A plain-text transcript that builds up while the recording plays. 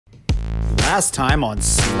Last time on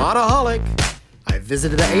Slotaholic, I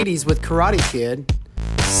visited the 80s with Karate Kid,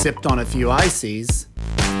 sipped on a few ices,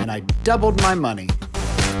 and I doubled my money.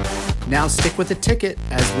 Now stick with the ticket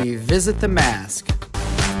as we visit the mask.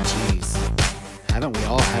 Jeez, haven't we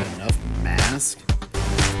all had enough mask?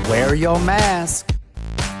 Wear your mask.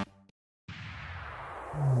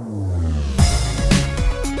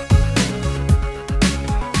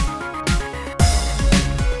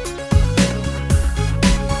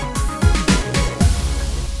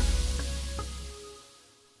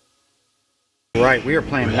 Right, we are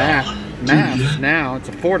playing mask now. It's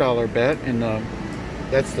a $4 bet, and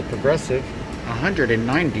that's the progressive,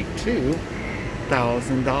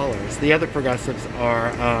 $192,000. The other progressives are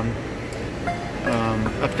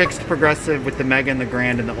a fixed progressive with the Mega and the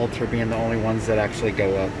Grand and the Ultra being the only ones that actually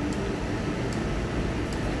go up.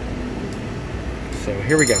 So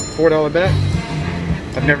here we go, $4 bet.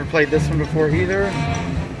 I've never played this one before either.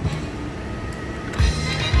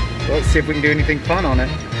 So let's see if we can do anything fun on it.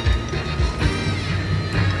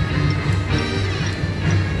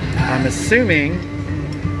 I'm assuming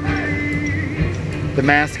the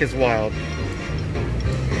mask is wild.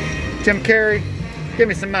 Jim Carrey, give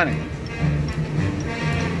me some money.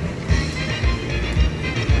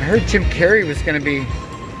 I heard Jim Carrey was going to be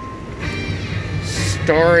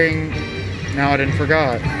starring, now I didn't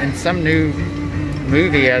forgot, in some new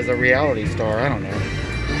movie as a reality star. I don't know.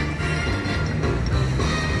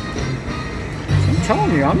 I'm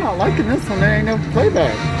telling you, I'm not liking this one. There ain't no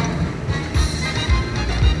playback.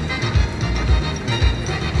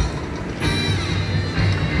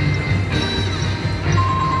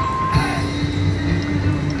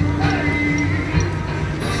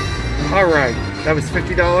 Alright, that was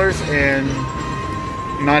 $50 and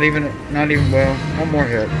not even, well, one more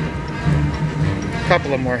hit. A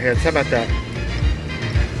couple of more hits, how about that?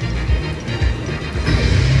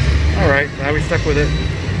 Alright, now we stuck with it.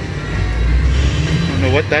 I don't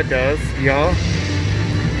know what that does, y'all.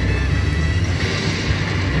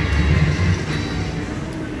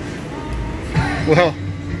 Well,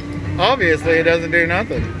 obviously it doesn't do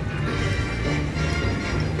nothing.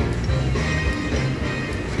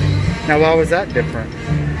 Now, why was that different?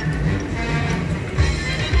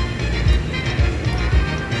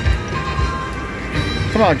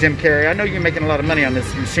 Come on, Jim Carrey. I know you're making a lot of money on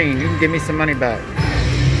this machine. You can give me some money back.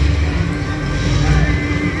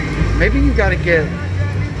 Maybe you got to get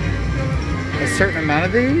a certain amount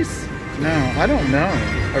of these? No, I don't know.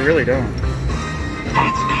 I really don't.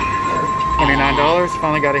 $29.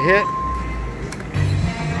 Finally got a hit.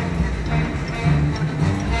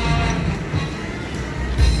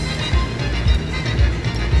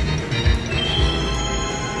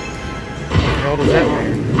 What does that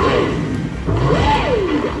mean?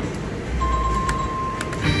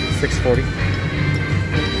 $6.40.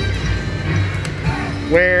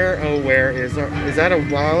 Where is that a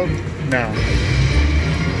wild? No.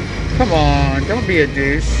 Come on, don't be a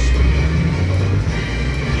douche.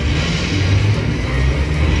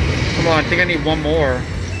 Come on, I think I need one more.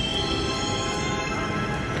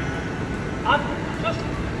 I'm just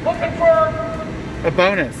looking for a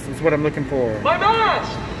bonus is what I'm looking for. My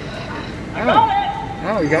mask! I got it!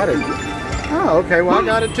 Oh, you got it. Oh, okay, well I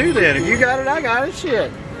got it too then. If you got it, I got it. Shit.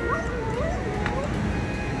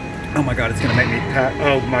 Oh my god, it's gonna make me pack.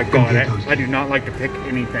 Oh my god, I do not like to pick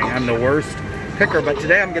anything. I'm the worst picker, but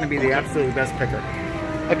today I'm gonna be the absolute best picker.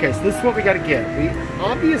 Okay, so this is what we gotta get. We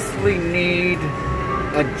obviously need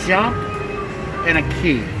a jump and a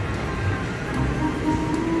key.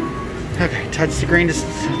 Okay, touch the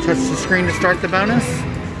screen to start the bonus.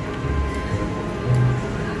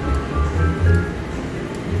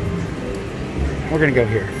 We're gonna go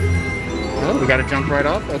here. Oh, we gotta jump right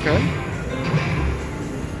off, okay.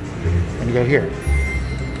 And go here.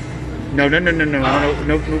 No.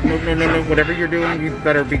 Whatever you're doing, you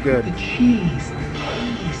better be good. The cheese.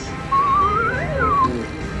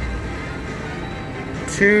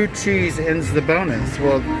 2 cheese ends the bonus.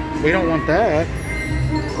 Well, we don't want that.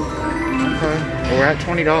 Okay. Well, we're at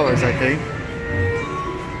 $20, I think.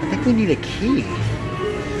 I think we need a key.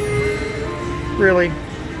 Really?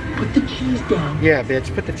 Put the cheese down. Yeah,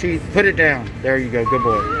 bitch. Put it down. There you go. Good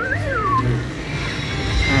boy. Alright.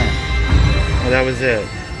 Well, that was it.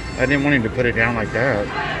 I didn't want him to put it down like that.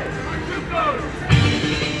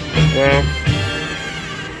 Well,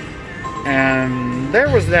 and there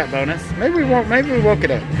was that bonus. Maybe we woke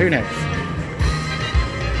it up. Who knows?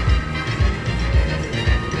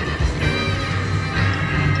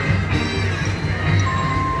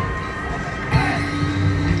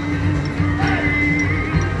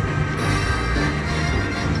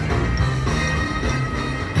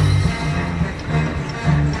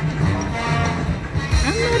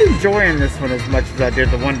 enjoying this one as much as I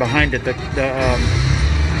did the one behind it, the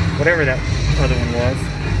whatever that other one was.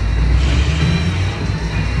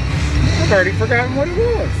 I've already forgotten what it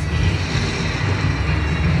was.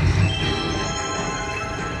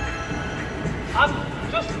 I'm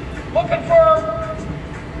just looking for...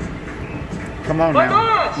 Come on My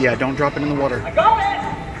now. bonus! Yeah, don't drop it in the water. I got it!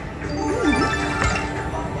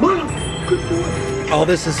 Good boy. All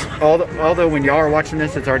this is, although when y'all are watching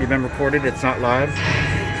this, it's already been recorded, it's not live.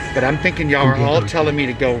 But I'm thinking y'all are all telling me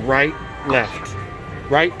to go right, left,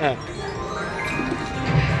 right, up.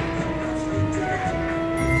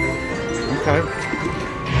 Okay.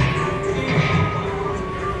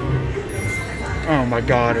 Oh my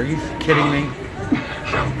God, are you kidding me?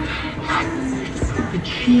 The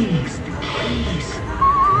cheese.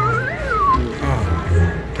 Oh.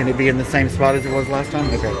 Can it be in the same spot as it was last time?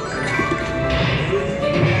 Okay.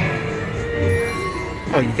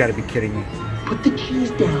 Oh, you gotta be kidding me. Put the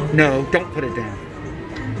cheese down. No, don't put it down.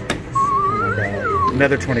 Oh my God.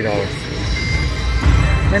 Another $20.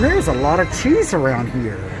 Man, there's a lot of cheese around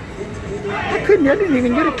here. I didn't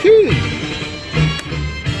even get a key.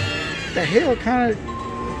 The hell kind of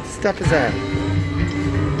stuff is that?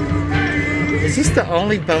 Is this the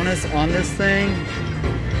only bonus on this thing?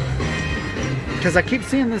 Because I keep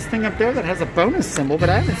seeing this thing up there that has a bonus symbol, but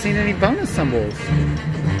I haven't seen any bonus symbols.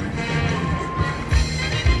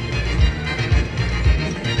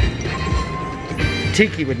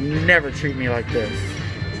 Tiki would never treat me like this.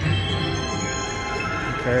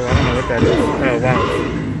 Okay, well I don't know what that is. Oh, wow.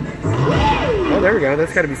 Oh, there we go.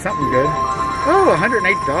 That's got to be something good. Oh,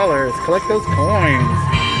 $108. Collect those coins.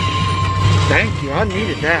 Thank you. I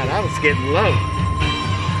needed that. I was getting low.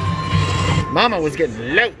 Mama was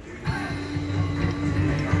getting low.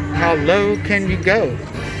 How low can you go?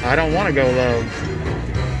 I don't want to go low.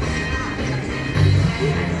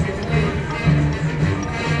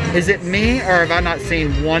 Is it me, or have I not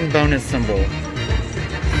seen one bonus symbol?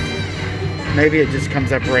 Maybe it just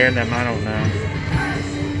comes up random. I don't know.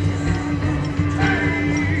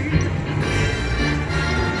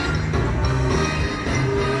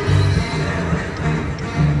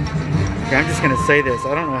 Okay, I'm just going to say this.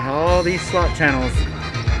 I don't know how all these slot channels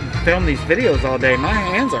film these videos all day. My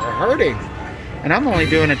hands are hurting. And I'm only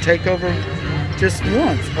doing a takeover just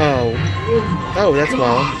once. Oh, that's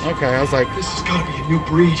well. Okay, I was like, This has got to be a new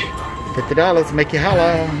breed. $50 make you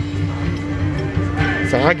holla.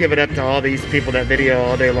 So I give it up to all these people that video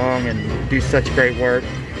all day long and do such great work.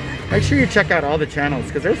 Make sure you check out all the channels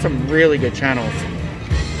because there's some really good channels.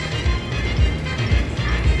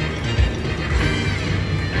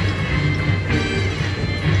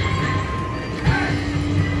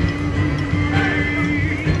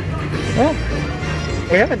 Well,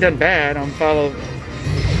 we haven't done bad on follow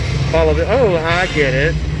the, oh, I get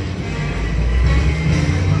it.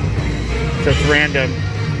 So it's random.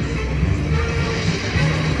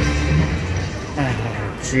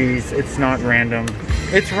 Oh, jeez, it's not random.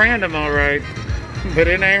 It's random, all right, but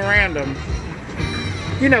it ain't random.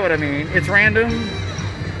 You know what I mean? It's random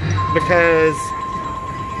because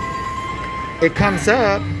it comes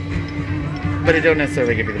up, but it don't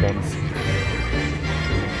necessarily give you the bonus.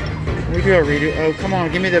 We do a redo. Oh, come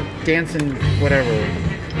on, give me the dancing whatever.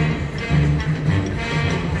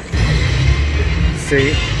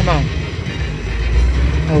 See? Come on.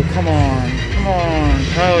 Oh, come on. Come on.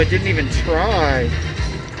 Oh, it didn't even try.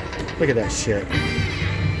 Look at that shit.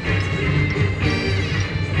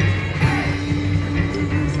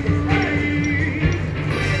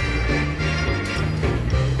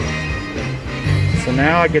 So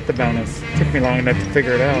now I get the bonus. It took me long enough to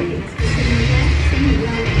figure it out.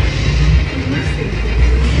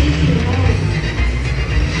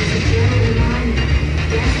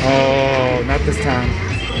 Oh, not this time.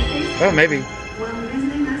 Oh, maybe. While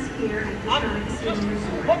visiting us here at Coushatta Casino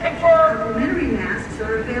Resort, Looking for... complimentary masks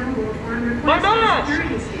are available on My request mask! at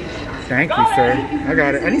security stations. Thank you, sir. I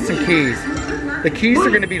got it. I need some keys. The keys are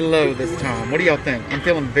going to be low this time. What do y'all think? I'm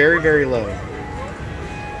feeling very, very low.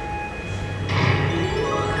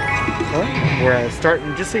 Well, we're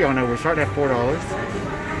starting, just so y'all know, we're starting at $4.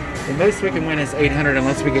 The most we can win is $800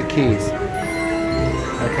 unless we get keys.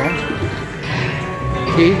 Okay?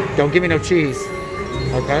 Key, don't give me no cheese.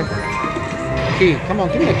 Okay? Key, come on,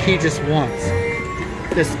 give me a key just once.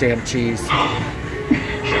 This damn cheese.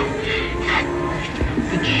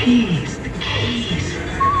 The cheese.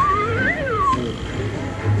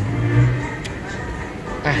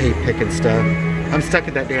 I hate picking stuff. I'm stuck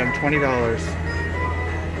at that damn $20.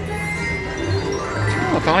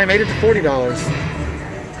 Oh, I finally made it to $40.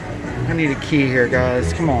 I need a key here,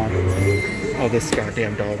 guys. Come on. Oh, this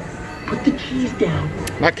goddamn dog. Put the cheese down.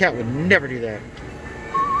 My cat would never do that.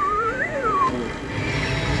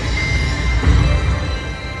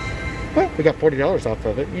 Well, we got $40 off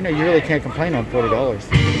of it. You know, you really can't complain on $40.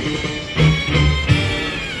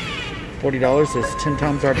 $40 is 10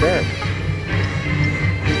 times our bet.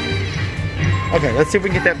 Okay, let's see if we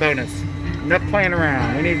can get that bonus. Enough playing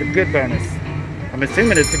around. We need a good bonus. I'm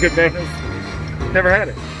assuming it's a good bonus. Never had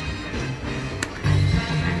it.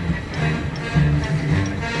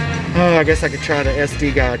 Oh, I guess I could try the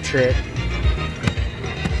SD guide trick.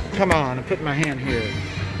 Come on, I'm putting my hand here.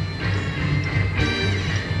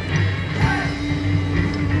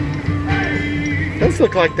 Those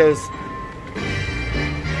look like those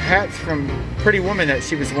hats from Pretty Woman that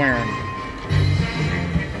she was wearing.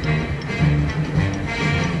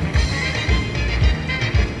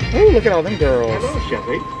 Oh, look at all them girls. Hello,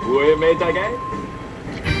 Chevy. Where may I go?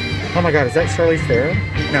 Oh my God, is that Charlize Theron?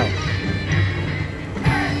 No.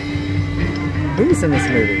 Who's in this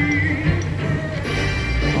movie?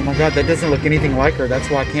 Oh my God, that doesn't look anything like her. That's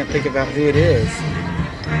why I can't think about who it is.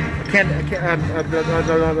 God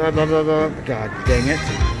dang it.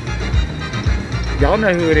 Y'all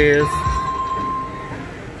know who it is.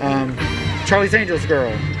 Charlie's Angels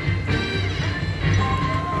girl.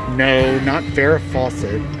 No, not Farrah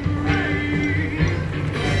Fawcett.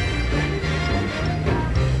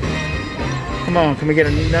 Come on, can we get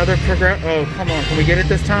another program? Oh, come on, can we get it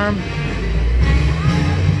this time?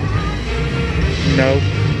 Nope.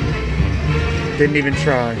 Didn't even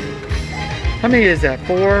try. How many is that?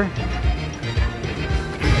 4?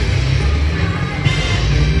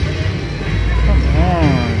 Come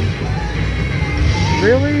on.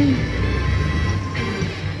 Really?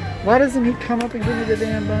 Why doesn't he come up and give me the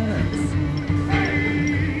damn bonus?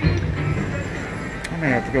 I may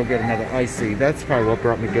have to go get another icy. That's probably what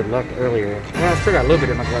brought me good luck earlier. Well, I still got a little bit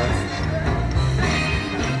in my glass.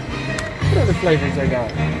 What other flavors I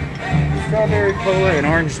got? Strawberry cola and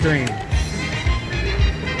orange dream.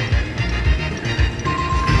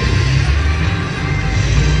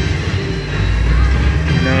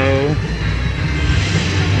 No.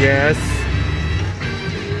 Yes.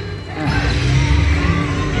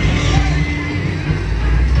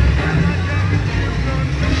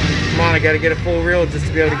 Come on, I gotta get a full reel just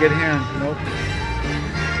to be able to get him. Nope.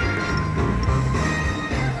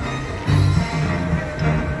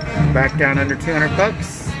 Back down under 200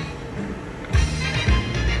 bucks.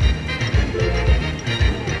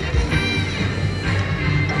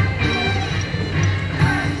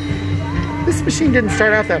 This machine didn't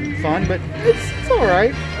start out that fun, but it's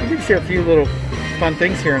alright. You can see a few little fun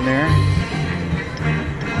things here and there.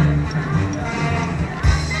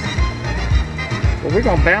 Well, we're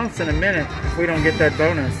gonna bounce in a minute if we don't get that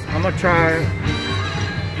bonus. I'm gonna try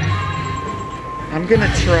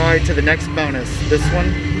to the next bonus. This one,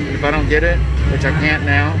 and if I don't get it, which I can't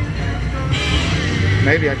now,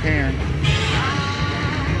 maybe I can.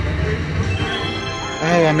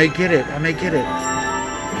 Oh, I may get it. I may get it.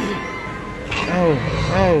 Oh.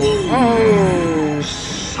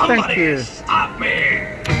 Thank you. Stop me.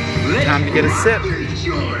 Time to get a sip.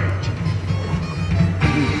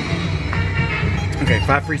 Okay,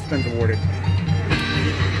 5 free spins awarded.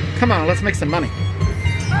 Come on, let's make some money.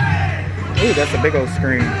 Ooh, that's a big old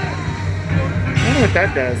screen. I wonder what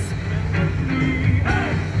that does.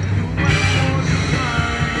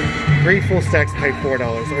 3 full stacks pay $4.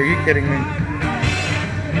 Are you kidding me?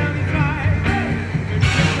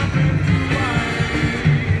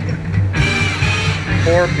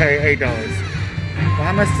 $4 pay $8. Well,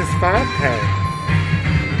 how much does 5 pay?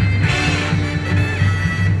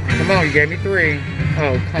 Come on, you gave me 3.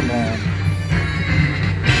 Oh, come on.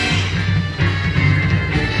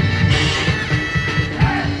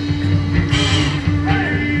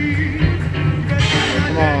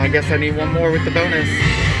 Come on, I guess I need one more with the bonus.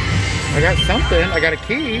 I got something. I got a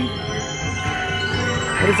key.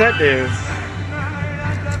 What does that do?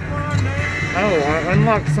 Oh, I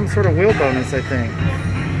unlocked some sort of wheel bonus, I think.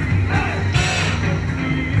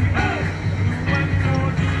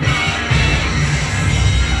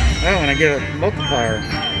 Oh, and I get a multiplier.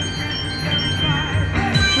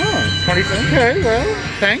 Oh, 20. Okay, well,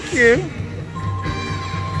 thank you.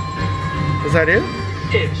 Was that it?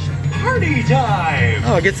 It's party time.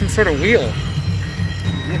 Oh, I get some sort of wheel.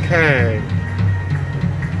 Okay.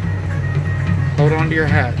 Hold on to your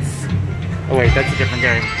hats. Oh wait, that's a different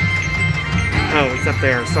game. Oh, it's up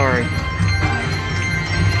there, sorry.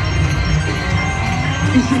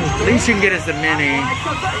 At least you can get us a mini.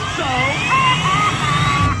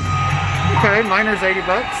 Okay, miner's 80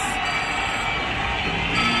 bucks.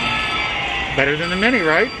 Better than the mini,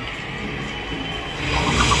 right?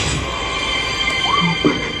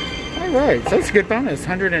 Alright, so that's a good bonus.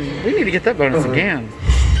 100 and we need to get that bonus again.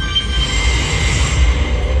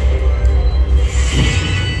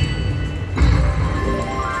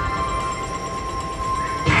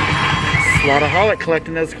 Slotaholic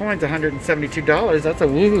collecting those coins, $172. That's a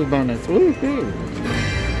woohoo bonus. Woohoo!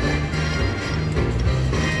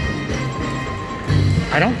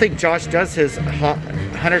 I don't think Josh does his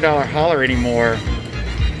 $100 hauler anymore.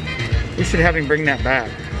 We should have him bring that back.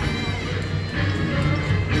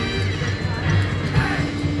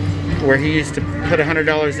 Where he used to put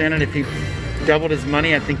 $100 in, and if he doubled his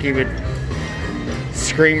money, I think he would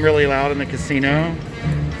scream really loud in the casino,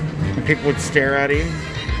 and people would stare at him.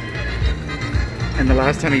 And the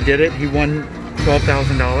last time he did it, he won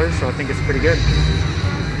 $12,000, so I think it's pretty good.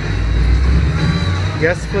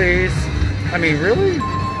 Yes, please. I mean, really?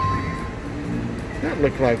 That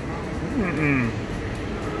looked like...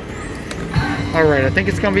 Alright, I think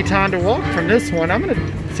it's going to be time to walk from this one. I'm going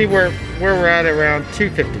to see where we're at around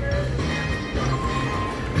 250.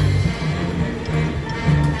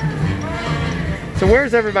 So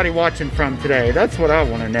where's everybody watching from today? That's what I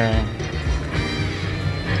want to know.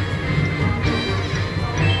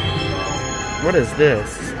 What is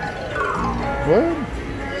this? What?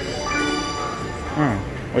 Oh,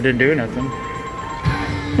 I didn't do nothing.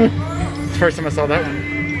 It's the first time I saw that one.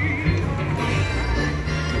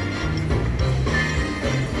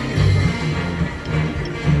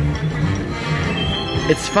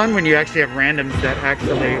 It's fun when you actually have randoms that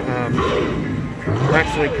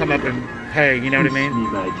actually come up and pay, you know what I mean?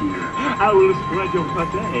 I will spread your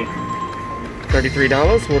pate.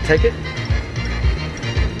 $33, we'll take it.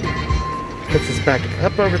 Puts us back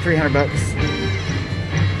up over 300 bucks.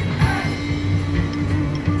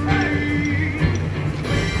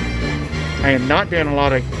 I am not doing a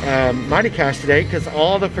lot of Mighty Cash today because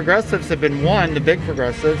all the progressives have been won, the big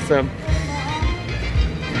progressives, so I'm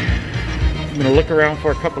going to look around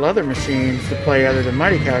for a couple other machines to play other than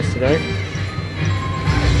Mighty Cash today.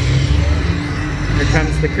 Here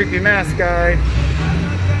comes the creepy mask guy.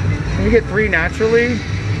 Can we get 3 naturally?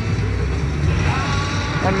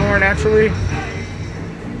 1 more naturally?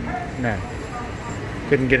 No.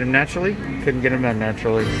 Couldn't get him naturally? Couldn't get him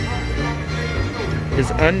unnaturally.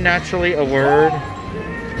 Is unnaturally a word?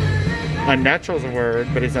 Unnatural is a word,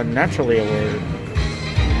 but is unnaturally a word?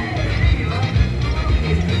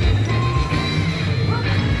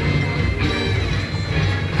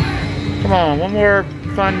 Come on, one more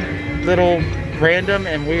fun little random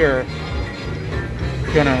and we are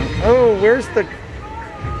gonna... Oh, where's the...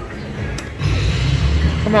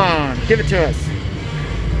 Come on, give it to us.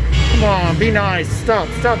 Come on, be nice. Stop,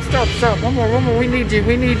 stop, stop, stop. One more, one more. We need you,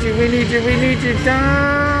 we need you, we need you, we need you.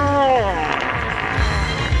 Down.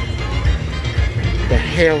 The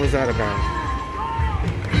hell was that about?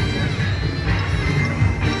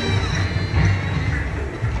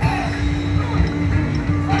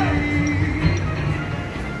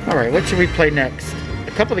 Alright, what should we play next?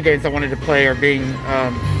 A couple of the games I wanted to play are being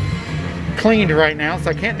cleaned right now, so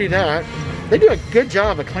I can't do that. They do a good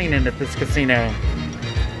job of cleaning at this casino.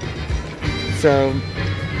 So,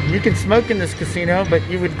 you can smoke in this casino, but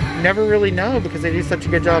you would never really know because they do such a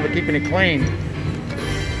good job of keeping it clean.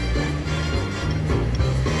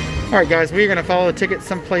 Alright guys, we're going to follow the ticket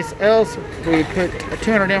someplace else. We put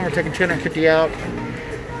 200 in, we're taking 250 out.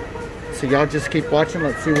 So y'all just keep watching.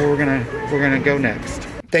 Let's see where we're gonna go next.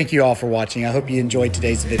 Thank you all for watching. I hope you enjoyed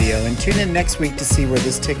today's video, and tune in next week to see where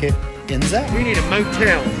this ticket ends up. We need a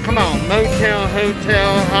motel. Come on, motel,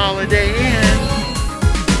 hotel, Holiday Inn.